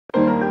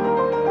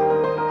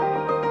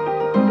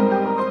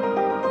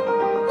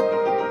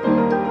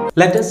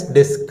Let us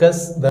discuss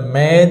the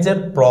major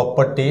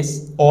properties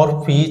or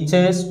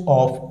features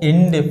of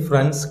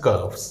indifference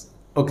curves.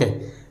 Okay,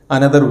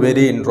 another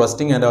very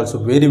interesting and also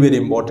very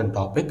important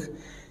topic.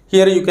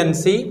 Here you can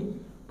see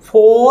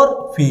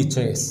 4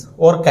 features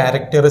or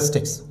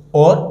characteristics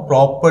or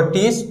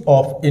properties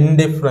of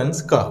indifference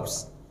curves.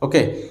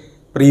 Okay,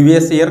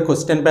 previous year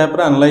question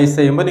paper analyze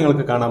ചെയ്യുമ്പോൾ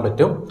നിങ്ങൾക്ക് കാണാൻ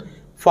പറ്റും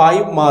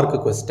 5 mark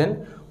question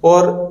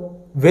or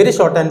very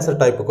short answer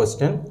type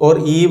question or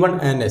even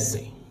an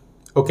essay.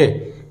 Okay,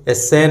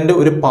 essay and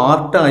ഒരു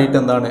part ആയിട്ട്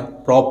എന്താണ്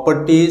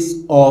properties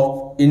of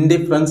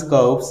indifference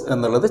curves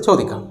എന്നുള്ളത്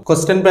ചോദിക്കാം.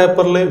 Question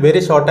പേപ്പറിൽ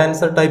very short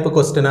answer type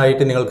question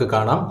ആയിട്ട് നിങ്ങൾക്ക്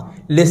കാണാം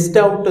list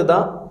out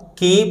the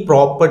key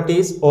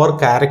properties or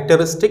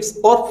characteristics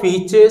or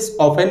features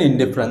of an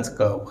indifference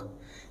curve.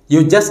 You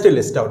just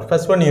list out.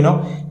 First one,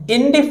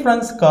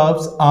 indifference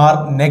curves are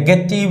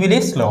negatively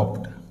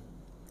sloped.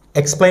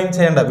 Explain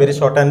cheyanda very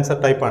short answer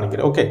type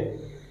aanengil. Okay.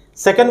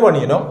 Second one,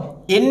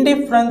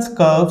 indifference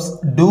curves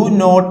do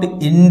not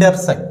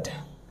intersect.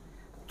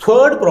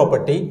 Third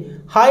property,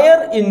 higher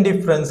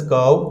indifference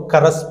curve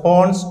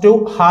corresponds to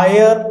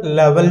higher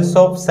levels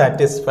of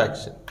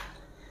satisfaction.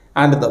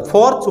 And the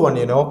fourth one,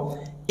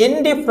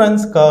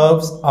 indifference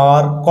curves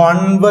are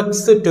convex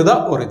to the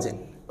origin.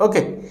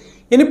 Okay.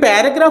 In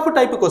paragraph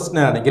type question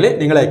aanengil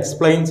ningal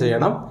explain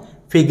cheyanam,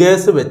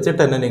 figures vechittu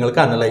thanne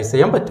ningalku analyze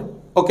cheyan pattum.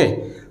 Okay.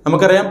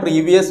 നമുക്കറിയാം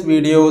previous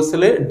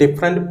വീഡിയോസിൽ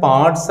different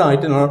parts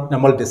ആയിട്ട്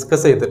നമ്മൾ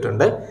discuss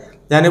ചെയ്തിട്ടുണ്ട്.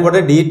 ഞാനിവിടെ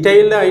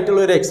detailed ആയിട്ടുള്ള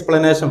ഒരു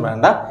explanation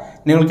വേണ്ട.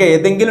 നിങ്ങൾക്ക്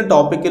ഏതെങ്കിലും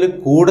ടോപ്പിക്കിൽ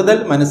കൂടുതൽ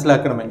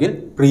മനസ്സിലാക്കണമെങ്കിൽ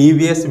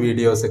പ്രീവിയസ്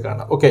വീഡിയോസ്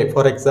കാണാം. Okay,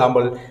 for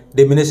example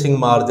diminishing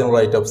marginal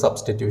rate of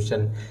substitution,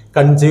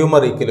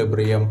 consumer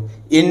equilibrium,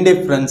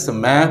 indifference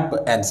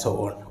map and so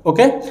on.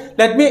 Okay,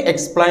 let me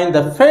explain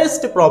the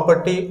first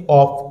property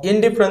of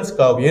indifference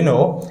curve.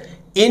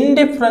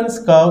 Indifference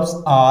curves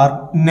are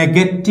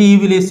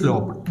negatively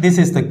sloped. This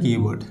is the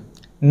keyword.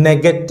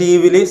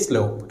 Negatively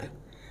sloped.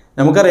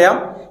 നമുക്കറിയാം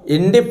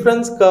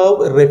indifference curve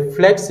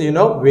reflects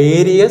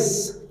various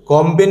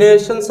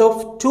combinations of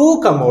two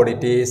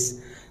commodities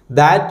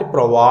that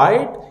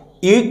provide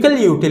equal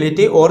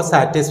utility or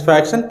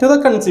satisfaction to the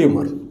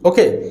consumer.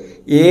 Okay,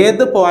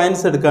 ഏത്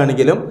points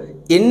എടുക്കുകയാണെങ്കിലും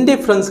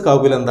indifference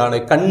curve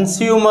എന്താണ്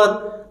consumer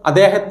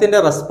അദ്ദേഹത്തിന്റെ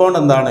respond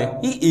എന്താണ്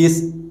he is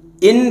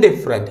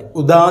indifferent,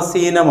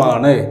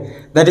 ഉദാസീനമാണ്.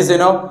 That is,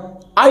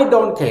 I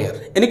don't care.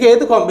 എനിക്ക്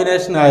ഏത്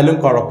combination ആയാലും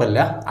കുഴപ്പമില്ല.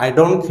 I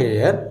don't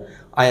care.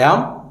 I am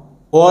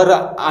or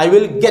I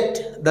will get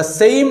the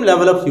same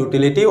level of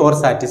utility or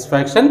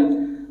satisfaction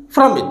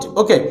from it.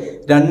 Okay,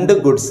 രണ്ട്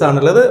goods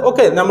ആണുള്ളത്.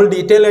 Okay, നമ്മൾ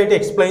detail ആയിട്ട്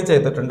explain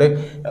ചെയ്തിട്ടുണ്ട്.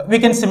 We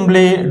can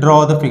simply draw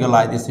the figure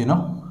like this.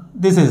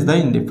 This is the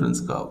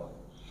indifference curve.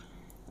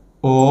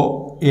 O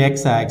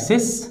x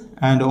axis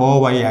and O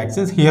y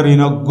axis. Here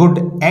good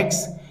x.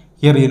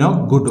 Here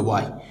good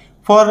y.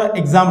 For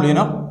example,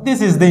 this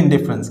is the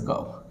indifference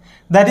curve.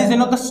 That is,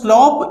 the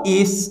slope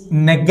is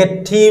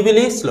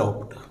negatively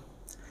sloped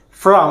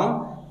from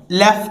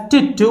left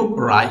to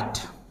right,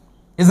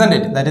 isn't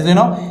it? That is,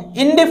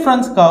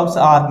 indifference curves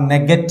are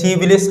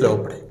negatively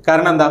sloped.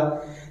 കാരണം എന്താ,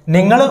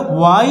 നിങ്ങൾ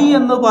y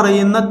എന്ന്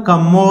പറയുന്ന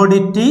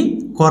commodity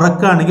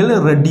കുറക്കുകയാണെങ്കിൽ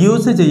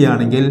reduce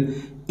ചെയ്യുകയാണെങ്കിൽ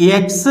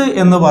x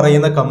എന്ന്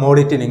പറയുന്ന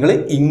commodity നിങ്ങൾ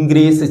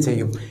increase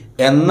ചെയ്യും.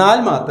 എന്നാൽ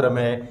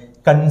മാത്രമേ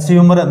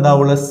കൺസ്യൂമർ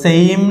എന്താവുള്ളൂ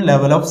സെയിം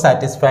ലെവൽ ഓഫ്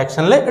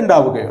സാറ്റിസ്ഫാക്ഷനിൽ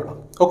ഉണ്ടാവുകയുള്ളൂ.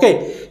 ഓക്കെ,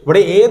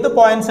 ഇവിടെ ഏത്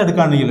പോയിന്റ്സ്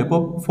എടുക്കുകയാണെങ്കിലും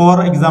ഇപ്പോൾ for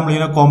example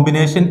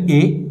combination A,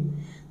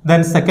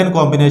 then second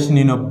combination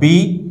B,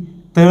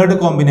 third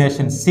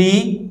combination C,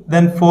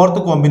 then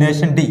fourth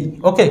combination D.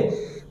 Okay,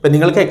 ഇപ്പം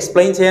നിങ്ങൾക്ക്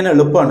എക്സ്പ്ലെയിൻ ചെയ്യാൻ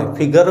എളുപ്പമാണ്,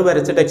 ഫിഗർ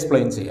വരച്ചിട്ട്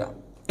എക്സ്പ്ലെയിൻ ചെയ്യാം.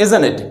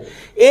 ഇസ്ന്റ് ഇറ്റ്?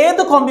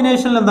 ഏത്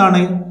കോമ്പിനേഷനിൽ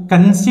എന്താണ്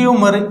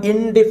കൺസ്യൂമർ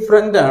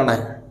ഇൻഡിഫറൻ്റ് ആണ്.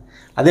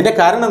 അതിൻ്റെ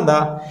കാരണം എന്താ,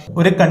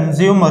 ഒരു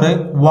കൺസ്യൂമർ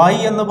y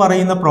എന്ന്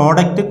പറയുന്ന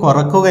പ്രോഡക്റ്റ്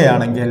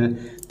കുറക്കുകയാണെങ്കിൽ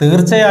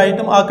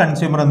തീർച്ചയായിട്ടും ആ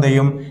കൺസ്യൂമർ എന്ത്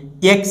ചെയ്യും,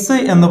 എക്സ്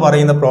എന്ന്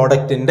പറയുന്ന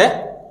പ്രോഡക്റ്റിൻ്റെ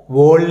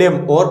വോള്യം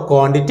ഓർ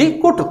ക്വാണ്ടിറ്റി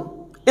കൂട്ടും.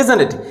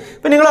 ഇസ്ന്റ് ഇറ്റ്?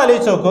 ഇപ്പം നിങ്ങൾ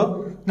ആലോചിച്ച് നോക്കൂ,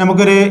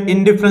 നമുക്കൊരു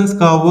ഇൻഡിഫറൻസ്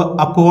കർവ്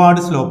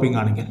അപ്വാർഡ് സ്ലോപ്പിംഗ്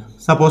ആണെങ്കിൽ,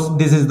 suppose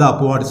this is the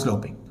upward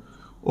sloping,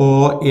 O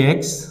x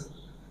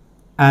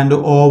and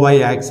O y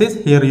axis,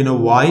 here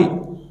y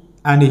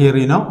and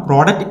here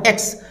product x.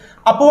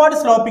 Upward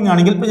sloping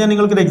ആണെങ്കിൽ ഇപ്പോൾ ഞാൻ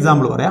നിങ്ങൾക്കൊരു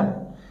എക്സാമ്പിൾ പറയാം.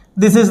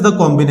 This is the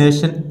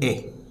combination A.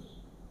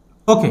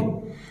 Okay.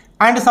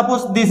 And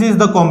suppose this is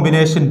the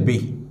combination B.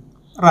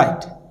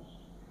 Right.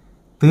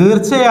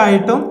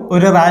 തീർച്ചയായിട്ടും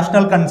ഒരു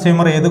rational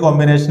consumer ഏത്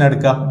combination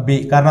എടുക്കുക? B.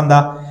 കാരണം എന്താ,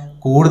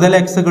 കൂടുതൽ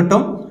എക്സ്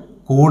കിട്ടും,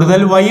 കൂടുതൽ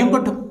വൈയും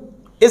കിട്ടും.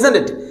 ഇസ്ന്റ്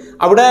ഇറ്റ്?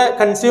 അവിടെ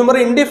കൺസ്യൂമർ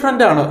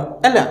ഇൻഡിഫറൻ്റ് ആണോ?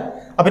 അല്ല.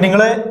 അപ്പം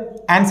നിങ്ങൾ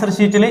ആൻസർ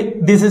ഷീറ്റിൽ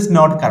this is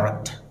not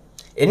correct.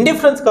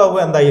 Indifference curve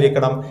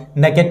എന്തായിരിക്കണം?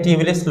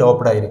 നെഗറ്റീവ്ലി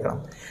സ്ലോപ്ഡ് ആയിരിക്കണം.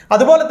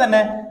 അതുപോലെ തന്നെ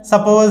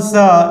സപ്പോസ്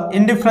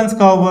ഇൻഡിഫറൻസ്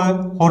കർവ്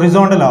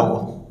ഹൊറിസോണ്ടൽ ആവുമോ?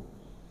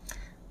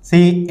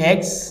 C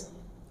X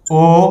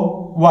O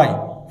Y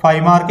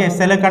 5 mark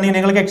S L ഒക്കെ ആണെങ്കിൽ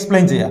നിങ്ങൾക്ക്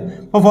എക്സ്പ്ലെയിൻ ചെയ്യാം.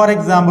 ഇപ്പോൾ for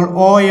example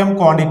O M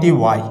quantity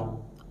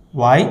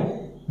why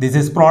this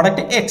is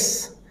product X.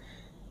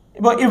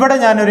 ഇപ്പോൾ ഇവിടെ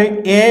ഞാനൊരു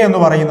എ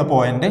എന്ന് പറയുന്ന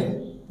പോയിന്റ്,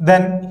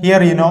 ദെൻ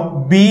ഹിയർ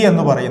ബി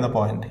എന്ന് പറയുന്ന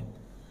പോയിന്റ്.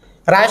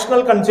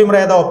 റാഷണൽ കൺസ്യൂമർ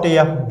ഏതാ ഓപ്റ്റ്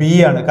ചെയ്യുക? ബി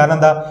ആണ്. കാരണം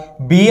എന്താ?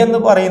 ബി എന്ന്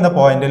പറയുന്ന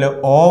പോയിന്റിൽ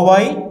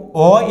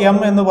OM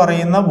എന്ന്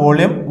പറയുന്ന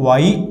വോള്യൂം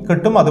Y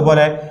കിട്ടും,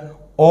 അതുപോലെ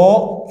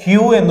OQ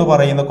എന്ന്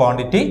പറയുന്ന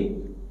ക്വാണ്ടിറ്റി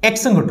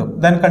Xും കിട്ടും.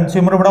 ദെൻ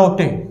കൺസ്യൂമർ ഇവിടെ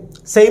ഓപ്റ്റ് ചെയ്യും.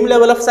 സെയിം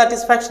ലെവൽ ഓഫ്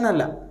സാറ്റിസ്ഫാക്ഷൻ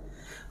അല്ല.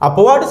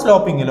 അപ്വാർഡ്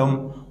സ്ലോപ്പിങ്ങിലും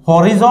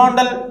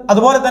ഹൊറിസോണ്ടൽ,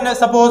 അതുപോലെ തന്നെ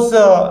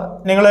സപ്പോസ്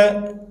നിങ്ങൾ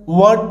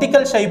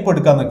വെർട്ടിക്കൽ ഷേപ്പ്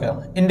എടുക്കാൻ നിൽക്കുക,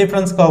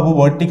 ഇൻഡിഫറൻസ് കർവ്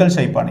വെർട്ടിക്കൽ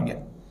ഷേപ്പ് ആണെങ്കിൽ,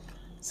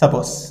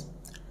 suppose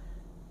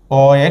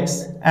OX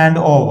and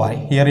OY,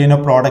 here you know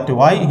product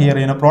Y, here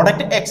you know product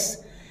X.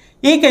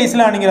 ഈ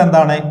കേസിലാണെങ്കിൽ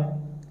എന്താണ്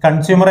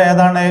കൺസ്യൂമർ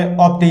ഏതാണ്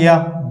ഓപ്റ്റ്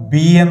ചെയ്യുക?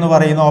 ബി എന്ന്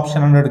പറയുന്ന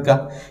ഓപ്ഷൻ ആണ് എടുക്കുക.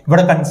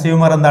 ഇവിടെ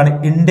കൺസ്യൂമർ എന്താണ്?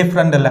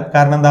 ഇൻഡിഫറൻ്റ് അല്ല.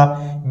 കാരണം എന്താ?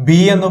 ബി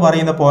എന്ന്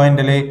പറയുന്ന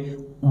പോയിന്റിൽ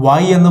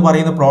Y എന്ന്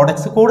പറയുന്ന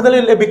പ്രോഡക്ട്സ് കൂടുതൽ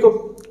ലഭിക്കും.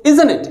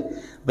 ഇസ്ന്റ് ഇറ്റ്?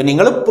 അപ്പം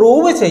നിങ്ങൾ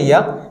പ്രൂവ് ചെയ്യുക,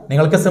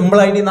 നിങ്ങൾക്ക്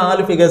സിമ്പിളായിട്ട് ഈ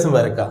 4 ഫിഗേഴ്സും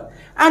വരക്കാം.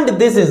 And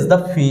this is the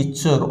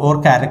feature or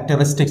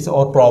characteristics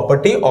or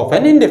property of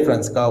an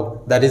indifference curve.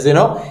 That is,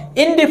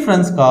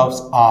 indifference curves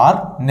are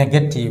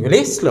negatively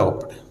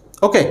sloped.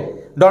 Okay,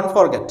 don't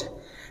forget.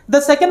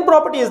 The second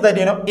property is that,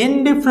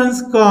 indifference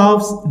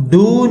curves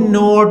do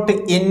not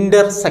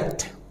intersect.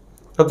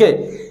 Okay,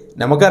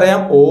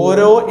 നമുക്കറിയാം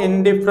ഓരോ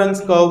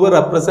indifference curve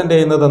represent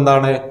ചെയ്യുന്നത്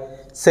എന്താണ്?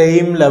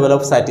 Same level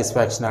of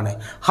satisfaction ആണ്.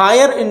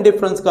 Higher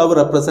indifference curve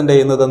represent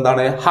ചെയ്യുന്നത്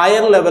എന്താണ്?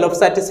 Higher level of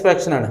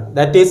satisfaction ആണ്.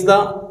 That is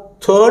the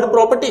third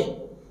property,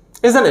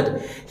 isn't it?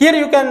 Here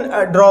you can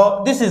draw,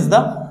 this is the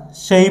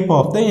shape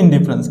of the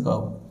indifference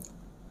curve.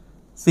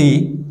 See,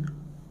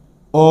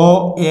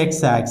 OX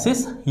axis,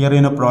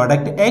 here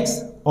product X,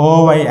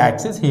 OY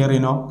axis, here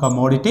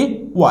commodity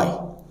Y,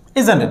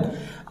 isn't it?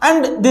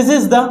 And this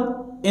is the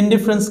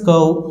indifference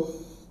curve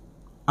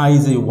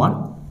IZ1,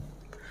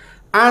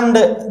 and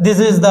this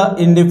is the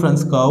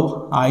indifference curve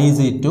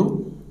IZ2,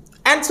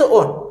 and so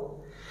on.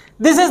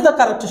 This is the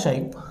correct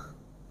shape.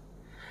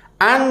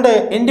 And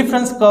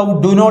indifference curve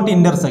do not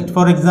intersect.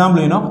 For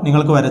example,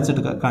 നിങ്ങൾക്ക്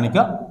വരച്ചിട്ട്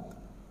കാണിക്കാം.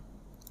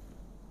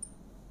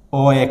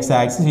 OX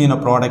axis,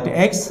 product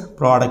X,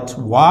 product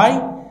Y.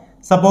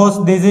 Suppose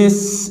this is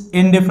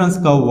indifference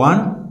curve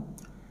 1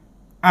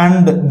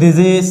 and this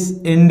is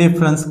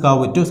indifference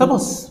curve 2.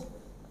 Suppose.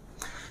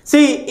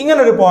 See, ഇങ്ങനെ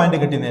ഒരു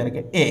point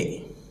കിട്ടുന്നതായിരിക്കും A.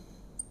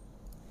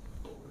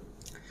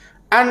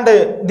 And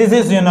this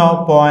is,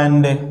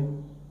 point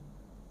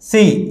C,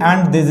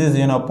 and this is,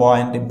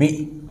 point B.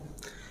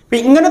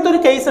 ഇങ്ങനത്തെ ഒരു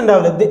case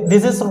ഉണ്ടാവില്ല.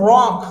 This is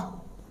wrong.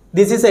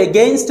 This is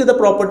against the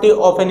property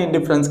of N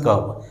indifference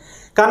curve.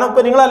 കാരണം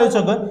ഇപ്പോൾ നിങ്ങൾ ആലോചിച്ച്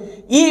നോക്ക്,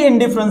 ഈ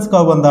ഇൻഡിഫറൻസ്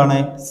കർവ് എന്താണ്?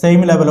 സെയിം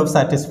ലെവൽ ഓഫ്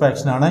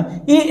സാറ്റിസ്ഫാക്ഷൻ ആണ്.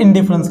 ഈ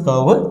indifference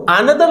curve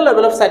another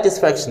level of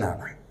satisfaction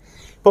ആണ്.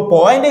 ഇപ്പോൾ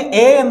പോയിന്റ്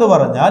എ എന്ന്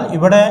പറഞ്ഞാൽ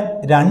ഇവിടെ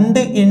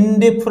 2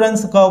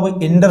 ഇൻഡിഫറൻസ് കർവ്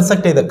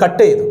ഇന്റർസെക്ട് ചെയ്ത്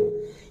കട്ട് ചെയ്തു.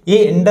 ഈ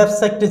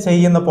ഇന്റർസെക്ട്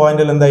ചെയ്യുന്ന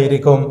പോയിന്റിൽ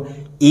എന്തായിരിക്കും?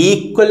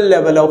 ഈക്വൽ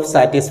ലെവൽ ഓഫ്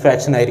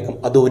സാറ്റിസ്ഫാക്ഷൻ ആയിരിക്കും.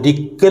 അത്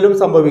ഒരിക്കലും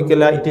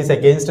സംഭവിക്കില്ല. It is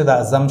against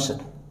the assumption.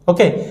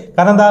 Okay,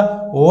 കാരണം എന്താ?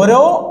 ഓരോ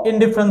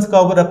ഇൻഡിഫറൻസ്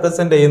കർവ്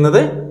റെപ്രസെന്റ് ചെയ്യുന്നത്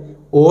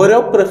ഓരോ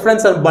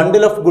പ്രിഫറൻസ്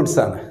ബണ്ടിൽ ഓഫ് ഗുഡ്സ്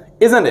ആണ്,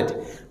 isn't it?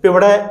 ഇപ്പം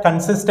ഇവിടെ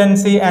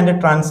കൺസിസ്റ്റൻസി ആൻഡ്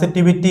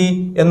ട്രാൻസിറ്റിവിറ്റി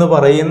എന്ന്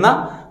പറയുന്ന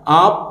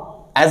ആ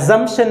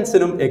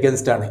അസംഷൻസിനും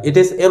എഗൻസ്റ്റ് ആണ്.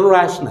 It is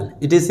irrational,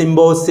 it is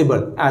impossible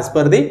as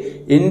per the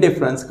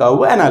indifference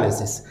curve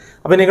analysis.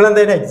 അപ്പം നിങ്ങൾ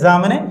എന്തായാലും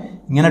എക്സാമിന്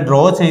ഇങ്ങനെ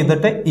ഡ്രോ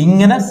ചെയ്തിട്ട്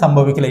ഇങ്ങനെ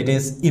സംഭവിക്കില്ല. It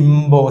is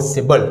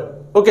impossible.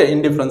 Okay,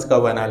 indifference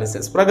curve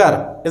analysis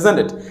പ്രകാരം, isn't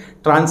it?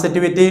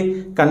 Transitivity,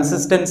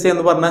 consistency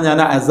എന്ന് പറഞ്ഞാൽ ഞാൻ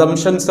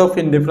assumptions of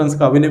indifference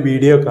curve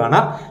video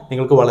കാണാം,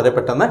 നിങ്ങൾക്ക് വളരെ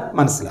പെട്ടെന്ന്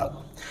മനസ്സിലാകും.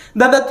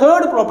 Then the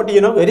third property,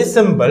 very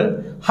simple.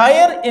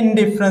 Higher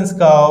indifference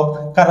curve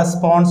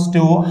corresponds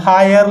to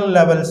higher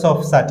levels of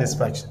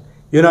satisfaction.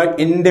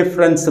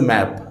 Indifference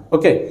map.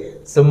 Okay,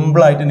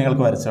 simple ആയിട്ട്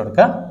നിങ്ങൾക്ക് വരച്ചു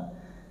കൊടുക്കാം.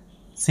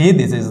 See,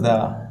 this is the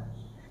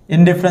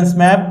indifference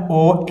map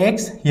OX.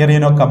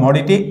 Here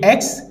commodity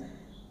X.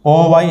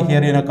 OY,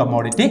 here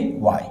commodity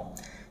Y.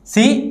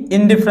 See,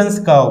 indifference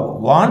curve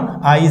 1,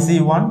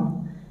 IZ1,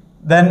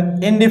 then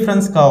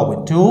indifference curve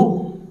 2,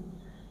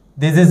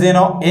 this is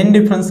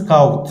indifference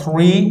curve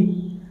 3,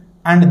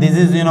 and this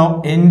is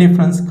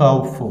indifference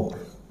curve 4,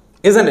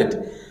 isn't it?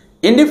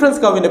 Indifference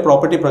curve in the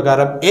property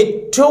prakaram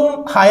ഏറ്റവും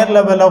higher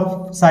level of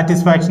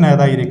satisfaction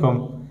ഏതായിരിക്കും?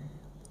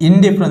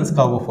 Indifference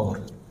curve 4.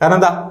 കാരണം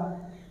എന്താ?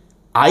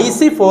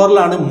 IC4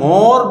 ലാണ്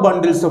more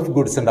bundles of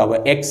goods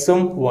ഉണ്ടാവുക,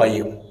 Xും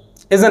Yഉം,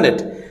 isn't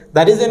it?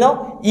 That is,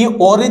 ഈ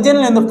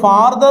ഒറിജിനിൽ നിന്ന്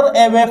farther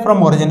away from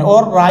origin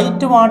or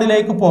right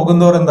വാർഡിലേക്ക്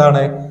പോകുന്നവർ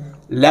എന്താണ്?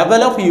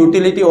 Level of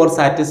utility or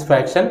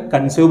satisfaction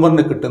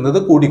കൺസ്യൂമറിന് കിട്ടുന്നത്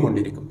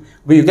കൂടിക്കൊണ്ടിരിക്കും.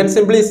 അപ്പോൾ you can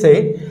simply say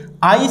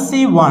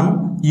IC1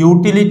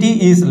 utility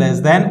is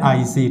less than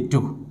IC2,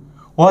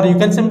 or you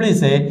can simply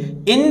say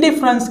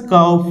indifference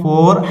curve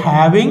for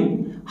having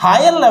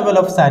higher level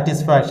of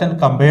satisfaction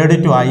compared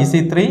to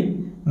IC3,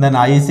 then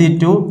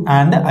IC2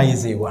 and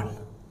IC1,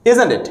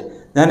 isn't it?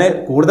 ഞാൻ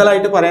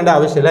കൂടുതലായിട്ട് പറയേണ്ട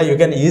ആവശ്യമില്ല. You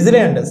can easily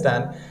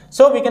understand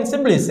So we can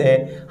simply say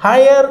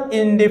higher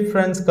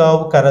indifference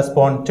curve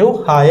correspond to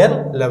higher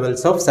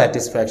levels of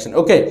satisfaction.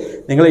 Okay,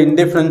 നിങ്ങൾ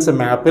indifference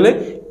മാപ്പിൽ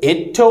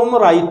ഏറ്റവും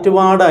right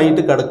ward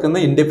ആയിട്ട് കിടക്കുന്ന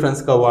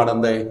indifference curve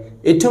ആണെന്ത്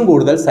ഏറ്റവും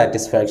കൂടുതൽ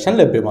സാറ്റിസ്ഫാക്ഷൻ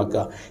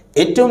ലഭ്യമാക്കുക.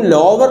 ഏറ്റവും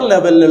ലോവർ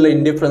ലെവലിലുള്ള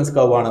indifference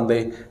curve ആണെന്ത്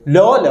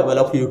low level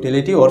of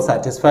utility or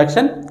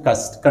satisfaction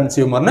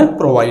കൺസ്യൂമറിന്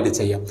provide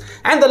ചെയ്യാം.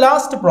 And the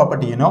last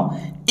property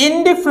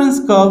indifference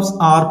curves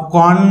are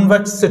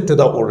convex to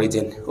the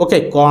origin.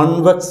 Okay,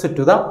 convex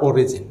to the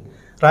origin.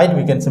 Right,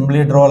 we can simply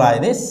draw like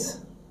this,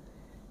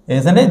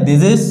 isn't it?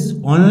 This is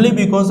only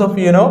because of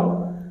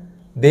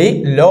the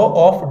law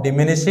of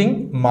diminishing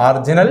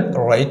marginal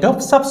rate of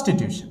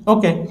substitution.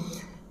 Okay,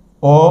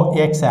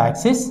 OX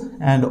axis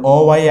and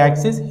OY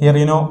axis. Here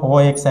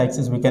OX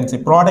axis we can see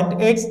product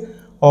X,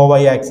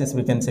 OY axis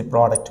we can see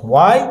product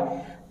Y,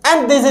 and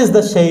this is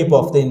the shape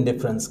of the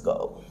indifference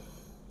curve.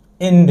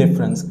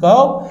 Indifference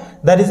curve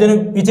that is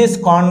which is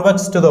convex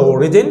to the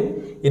origin.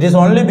 It is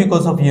only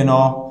because of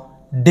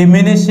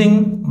diminishing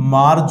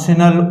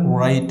marginal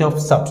rate of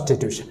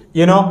substitution.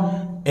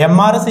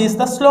 MRS is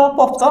the slope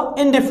of the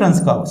indifference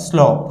curve.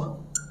 Slope.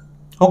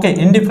 Okay,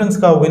 indifference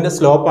curve in the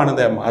slope ആണ്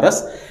the MRS.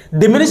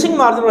 Diminishing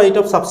marginal rate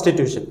of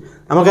substitution.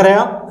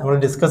 നമുക്കറിയാം നമ്മൾ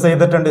discuss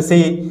ചെയ്തിട്ടുണ്ട്.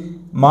 See,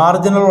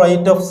 marginal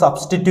rate of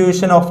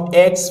substitution of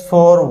X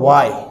for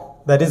Y.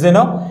 That is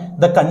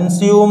the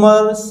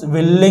consumer's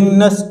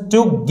willingness to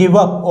give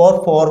up or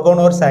forego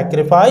or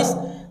sacrifice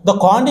the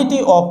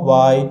quantity of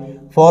Y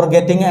for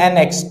getting an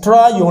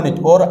extra unit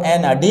or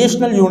an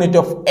additional unit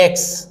of X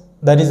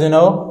that is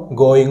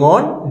going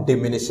on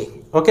diminishing.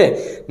 Okay,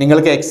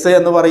 നിങ്ങൾക്ക് X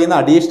എന്ന് പറയുന്ന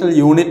additional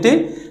unit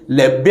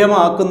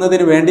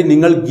ലഭ്യമാക്കുന്നതിന് വേണ്ടി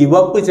നിങ്ങൾ give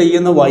up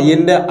ചെയ്യുന്ന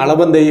വൈൻ്റെ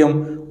അളവ് എന്ത് ചെയ്യും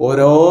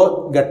ഓരോ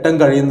ഘട്ടം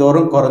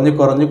കഴിയുന്തോറും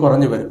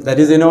കുറഞ്ഞു വരും.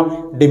 That is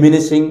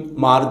diminishing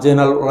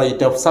marginal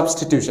rate of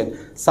substitution.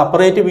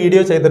 Separate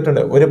video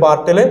ചെയ്തിട്ടുണ്ട്. ഒരു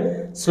പാർട്ടിൽ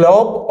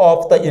slope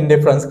of the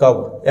indifference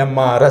curve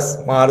MRS,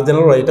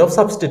 marginal rate of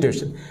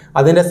substitution.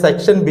 അതിൻ്റെ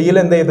സെക്ഷൻ ബിയിൽ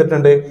എന്ത്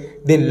ചെയ്തിട്ടുണ്ട്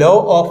the law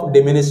of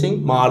diminishing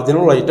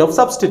marginal rate of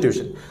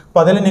substitution.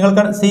 അപ്പോൾ അതിൽ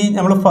നിങ്ങൾക്ക്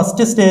നമ്മൾ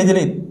ഫസ്റ്റ് സ്റ്റേജിൽ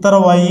ഇത്ര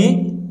വഴി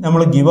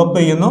നമ്മൾ ഗിവ് അപ്പ്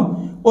ചെയ്യുന്നു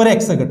ഒരു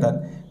എക്സ് കിട്ടാൻ.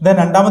 ദെൻ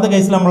രണ്ടാമത്തെ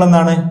കേസിൽ നമ്മൾ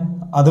എന്താണ്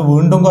അത്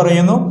വീണ്ടും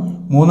കുറയുന്നു.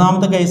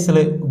 മൂന്നാമത്തെ കേസിൽ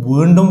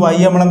വീണ്ടും വൈ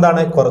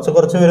നമ്മളെന്താണ്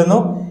കുറച്ച് വരുന്നു.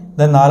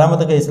 ദെൻ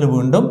നാലാമത്തെ കേസിൽ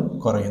വീണ്ടും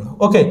കുറയുന്നു.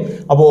 ഓക്കെ,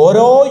 അപ്പോൾ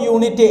ഓരോ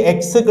യൂണിറ്റ്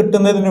എക്സ്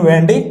കിട്ടുന്നതിന്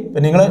വേണ്ടി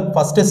നിങ്ങൾ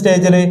ഫസ്റ്റ്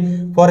സ്റ്റേജിൽ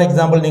ഫോർ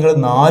എക്സാമ്പിൾ നിങ്ങൾ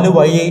 4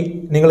 വൈ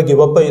നിങ്ങൾ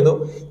ഗിവ് അപ്പ് ചെയ്തു.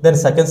 ദെൻ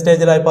സെക്കൻഡ്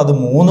സ്റ്റേജിലായപ്പോൾ അത്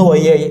 3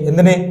 വൈ ആയി.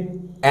 എന്തിന്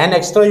an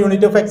extra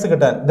unit of X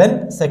കിട്ടാൻ. ദെൻ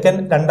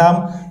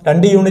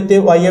രണ്ട് യൂണിറ്റ്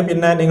വൈ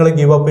പിന്നെ നിങ്ങൾ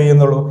ഗിവ് അപ്പ്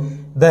ചെയ്യുന്നുള്ളൂ.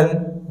 ദെൻ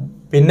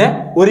പിന്നെ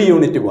 1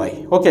 unit Y.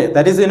 Okay,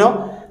 that is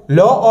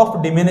law of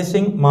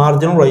diminishing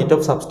marginal rate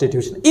of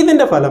substitution.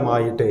 ഇതിന്റെ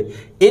ഫലമായിട്ട്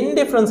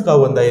ഇൻഡിഫറൻസ്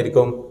കർവ്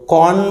എന്തായിരിക്കും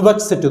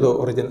കോൺവെക്സ് ടു ദ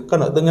ഒറിജിൻ.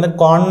 കണ്ടോ, ഇതിങ്ങനെ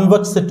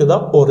കോൺവെക്സ് ടു ദ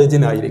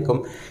ഒറിജിൻ ആയിരിക്കും.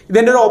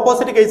 ഇതിന്റെ ഒരു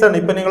ഓപ്പോസിറ്റ് കേസാണ്.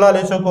 ഇപ്പൊ നിങ്ങൾ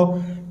ആലോചിച്ച് നോക്കൂ,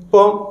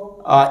 ഇപ്പോൾ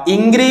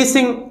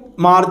increasing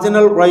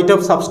marginal rate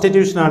of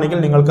substitution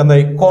ആണെങ്കിൽ നിങ്ങൾക്ക്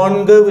എന്തായി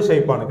കോൺകേവ്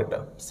ഷേപ്പ് ആണ്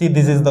കിട്ടുക. C,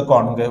 this is the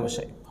concave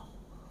shape.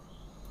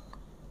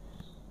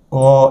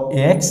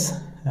 OX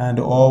and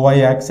OY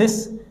axis,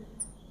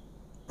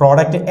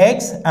 product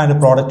X and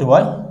product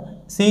Y.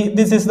 See,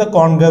 this is the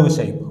concave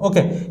shape.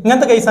 Okay,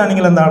 ഇങ്ങനത്തെ കേസ്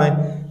ആണെങ്കിൽ എന്താണ്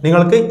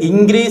നിങ്ങൾക്ക്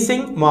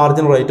increasing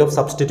marginal rate of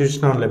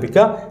substitution ആണ്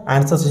ലഭിക്കുക.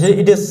 Answer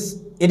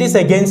it is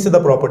against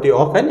the property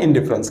of an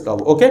indifference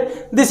curve. Okay,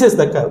 this is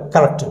the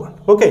correct one.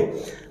 Okay,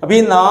 അപ്പോൾ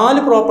ഈ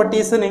 4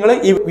 properties നിങ്ങൾ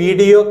ഈ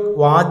വീഡിയോ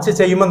വാച്ച്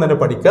ചെയ്യുമ്പോൾ തന്നെ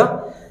പഠിക്കുക.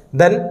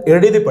 ദെൻ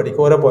എഴുതി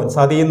പഠിക്കുക ഓരോ പോയിന്റ്സ്.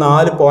 അത് ഈ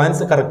 4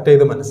 പോയിന്റ്സ് കറക്റ്റ്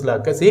ചെയ്ത്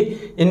മനസ്സിലാക്കുക. C,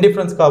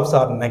 indifference curves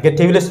R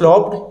negatively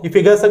sloped. ഈ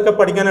ഫിഗേഴ്സ് ഒക്കെ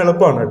പഠിക്കാൻ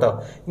എളുപ്പമാണ് കേട്ടോ.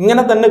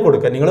 ഇങ്ങനെ തന്നെ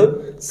കൊടുക്കുക. നിങ്ങൾ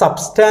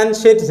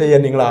സബ്സ്റ്റാൻഷിയേറ്റ്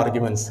ചെയ്യാൻ നിങ്ങൾ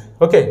arguments.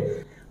 Okay,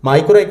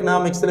 micro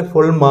എക്കണോമിക്സിന്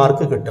full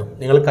mark കിട്ടും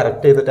നിങ്ങൾ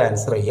കറക്റ്റ് ചെയ്തിട്ട്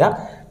ആൻസർ ചെയ്യുക.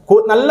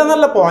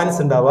 നല്ല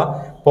പോയിന്റ്സ് ഉണ്ടാവുക.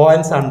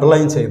 പോയിന്റ്സ്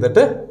അണ്ടർലൈൻ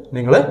ചെയ്തിട്ട്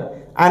നിങ്ങൾ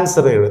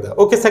ആൻസർ എഴുതുക.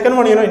 Okay, second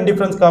one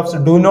indifference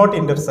curves do not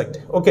intersect.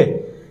 Okay,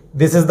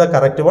 this is the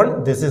correct one.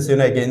 This is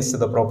against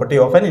the property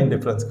of an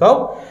indifference curve.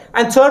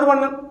 And third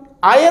one,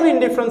 higher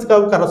indifference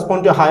curve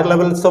correspond to higher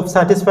levels of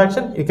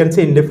satisfaction. You can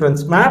see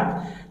indifference map.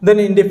 Then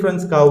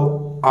indifference curve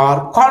are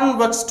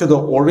convex to the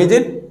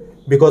origin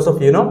because of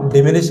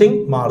diminishing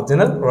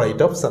marginal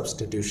rate of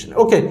substitution.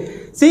 Okay,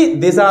 see,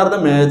 these are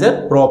the major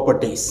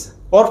properties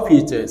or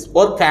features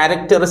or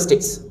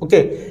characteristics.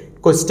 Okay,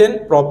 question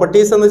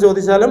properties എന്ന്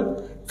ചോദിച്ചാലും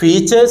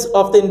features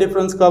of the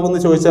indifference curve എന്ന്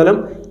ചോദിച്ചാലും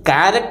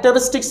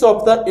characteristics of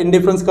the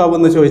indifference curve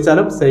എന്ന്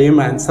ചോദിച്ചാലും same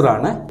answer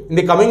ആണ്. In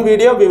the coming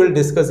video we will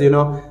discuss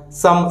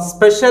some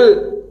special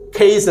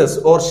cases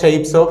or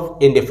shapes of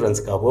indifference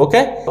curve.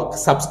 Okay,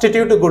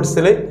 substitute goods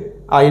ൽ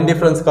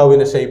indifference curve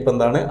ന്റെ shape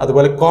എന്താണ്,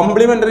 അതുപോലെ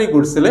complementary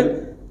goods ൽ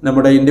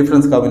നമ്മുടെ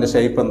indifference curve ന്റെ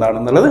shape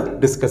എന്താണെന്നുള്ളത്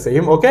ഡിസ്കസ്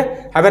ചെയ്യും. Okay,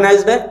 have a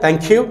nice day.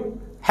 Thank you.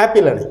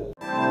 Happy learning.